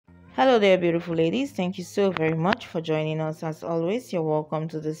Hello there, beautiful ladies. Thank you so very much for joining us. As always, you're welcome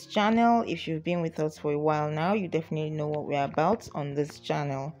to this channel. If you've been with us for a while now, you definitely know what we're about on this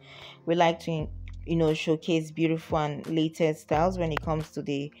channel. We like to showcase beautiful and latest styles when it comes to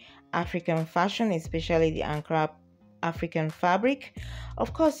the African fashion, especially the Ankara African fabric.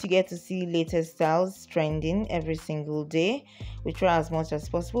 Of course, you get to see latest styles trending every single day. We try as much as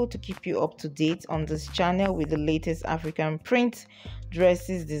possible to keep you up to date on this channel with the latest African print,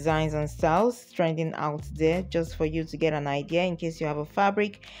 dresses, designs, and styles trending out there, just for you to get an idea in case you have a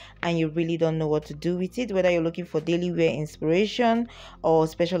fabric and you really don't know what to do with it, whether you're looking for daily wear inspiration or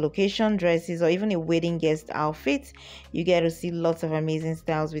special occasion dresses or even a wedding guest outfit. You get to see lots of amazing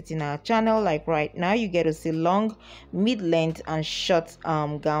styles within our channel. Like right now, you get to see long, mid-length, and short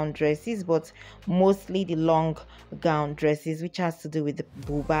gown dresses, but mostly the long gown dresses, which has to do with the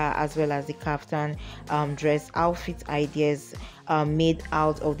buba as well as the kaftan dress outfit ideas made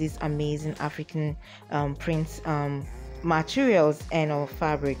out of these amazing African prints materials and or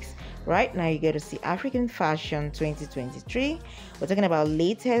fabrics. Right now you get to see African fashion 2023. We're talking about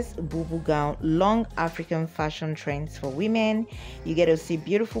latest bubu gown long African fashion trends for women. You get to see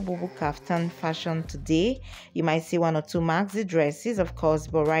beautiful bubu kaftan fashion today. You might see one or two maxi dresses, of course,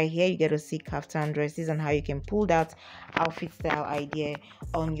 but right here you get to see kaftan dresses and how you can pull that outfit style idea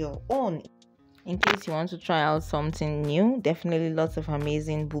on your own. In case you want to try out something new, definitely lots of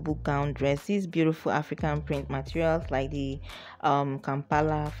amazing bubu gown dresses, beautiful African print materials like the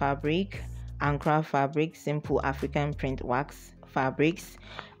Kampala fabric, Ankara fabric, simple African print wax fabrics.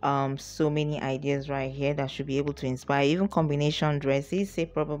 So many ideas right here that should be able to inspire. Even combination dresses, say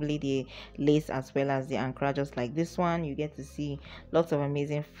probably the lace as well as the Ankara, just like this one. You get to see lots of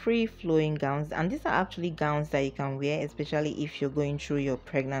amazing free flowing gowns, and these are actually gowns that you can wear, especially if you're going through your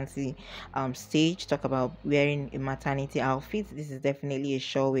pregnancy stage. Talk about wearing a maternity outfit. This is definitely a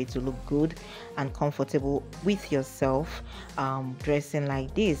sure way to look good and comfortable with yourself dressing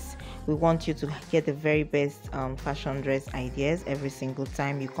like this. We want you to get the very best fashion dress ideas every single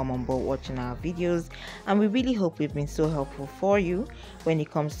time you come on board watching our videos, and we really hope we've been so helpful for you when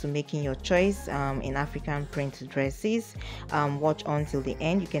it comes to making your choice in African print dresses. Watch until the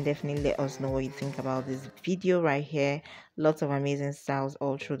end. You can definitely let us know what you think about this video right here. Lots of amazing styles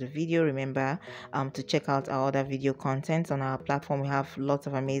all through the video. Remember to check out our other video content on our platform. We have lots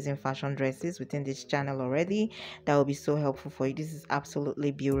of amazing fashion dresses within this channel already that will be so helpful for you. This is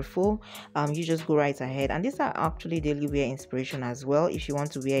absolutely beautiful. You just go right ahead, and these are actually daily wear inspiration as well. If you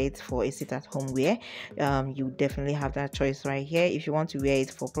want to wear it for a sit at home wear, you definitely have that choice right here. If you want to wear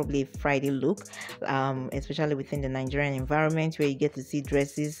it for probably a Friday look, especially within the Nigerian environment where you get to see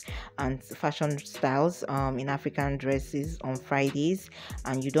dresses and fashion styles in African dresses on Fridays,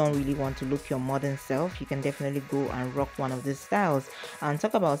 and you don't really want to look your modern self, you can definitely go and rock one of these styles. And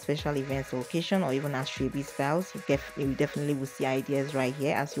talk about special events or occasion or even ASOEBI styles, you definitely will see ideas right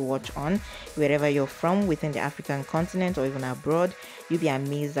here as you watch on. Wherever you're from within the African continent or even abroad, you'll be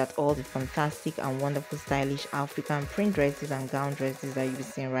amazed at all the fantastic and wonderful stylish African print dresses and gown dresses that you'll be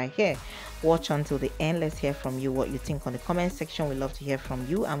seeing right here. Watch until the end. Let's hear from you what you think on the comment section. We love to hear from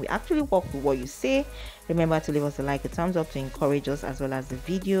you, and we actually work with what you say. Remember to leave us a like, a thumbs up to encourage us, as well as the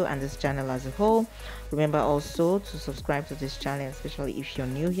video and this channel as a whole. Remember also to subscribe to this channel, especially if you're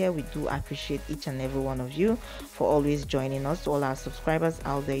new here. We do appreciate each and every one of you for always joining us. To all our subscribers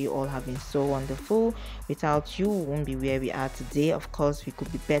out there, you all have been so wonderful. Without you, we won't be where we are today. Of course, we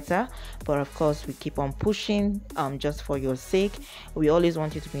could be better, but of course we keep on pushing just for your sake. We always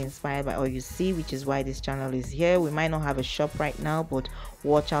want you to be inspired by all you see, which is why this channel is here. We might not have a shop right now, but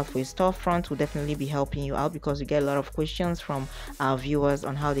watch out for a storefront. We'll definitely be helping you out because we get a lot of questions from our viewers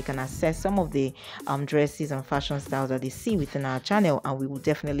on how they can access some of the dresses and fashion styles that they see within our channel, and we will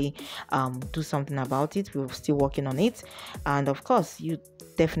definitely do something about it. We're still working on it, and of course you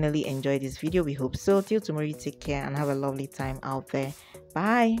definitely enjoy this video. We hope so. Till tomorrow, you take care and have a lovely time out there.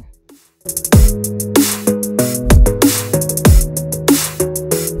 Bye.